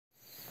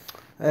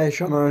Hey,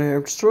 Sean on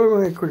here. Just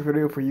doing a quick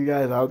video for you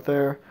guys out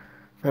there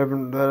that have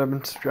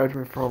been subscribed to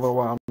me for a little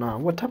while now.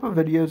 What type of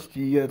videos do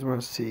you guys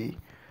want to see?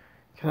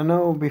 Cause I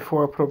know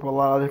before I put up a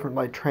lot of different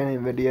like training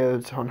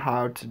videos on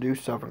how to do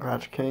stuff in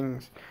Clash of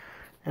Kings,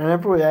 and I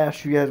never really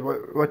asked you guys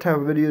what type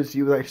of videos do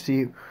you like to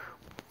see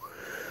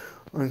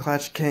on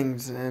Clash of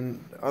Kings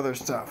and other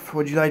stuff.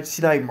 Would you like to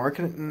see like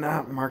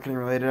not marketing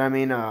related, I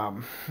mean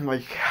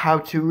like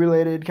how-to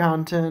related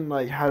content,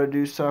 like how to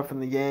do stuff in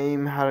the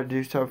game, how to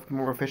do stuff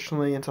more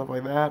efficiently and stuff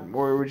like that?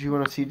 Or would you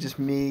want to see just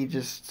me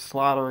just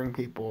slaughtering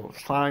people's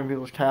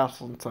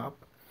castles and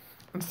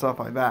stuff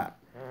like that?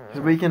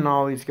 Because we can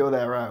always go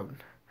that route.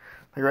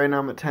 Like right now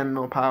I'm at 10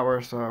 mil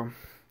power, so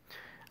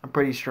I'm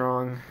pretty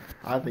strong.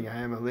 I think I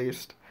am at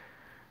least.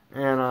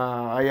 And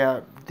I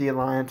got the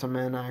alliance I'm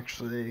in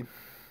actually.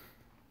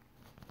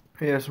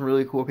 He has some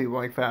really cool people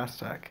like Fast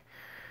Tech.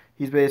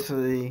 He's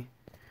basically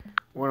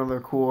one of the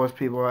coolest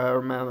people I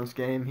ever met in this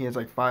game. He has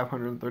like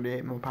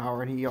 538 mil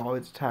power, and he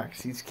always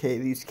attacks these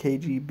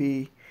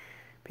KGB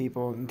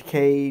people and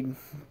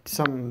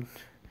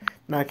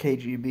not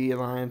KGB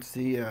alliance.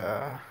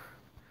 Let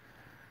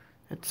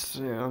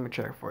me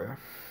check for you.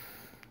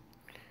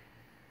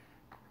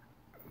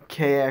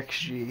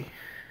 KXG.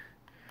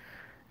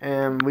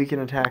 And we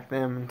can attack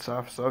them and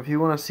stuff. So if you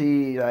want to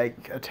see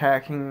like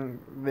attacking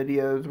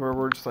videos where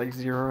we're just like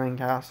zeroing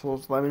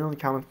castles, let me know in the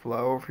comments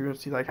below. Or if you want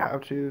to see like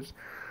how-tos,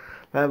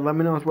 let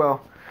me know as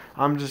well.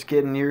 I'm just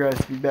getting your guys'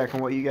 feedback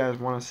on what you guys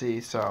want to see.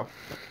 So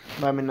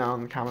let me know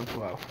in the comments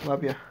below.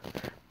 Love you.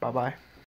 Bye bye.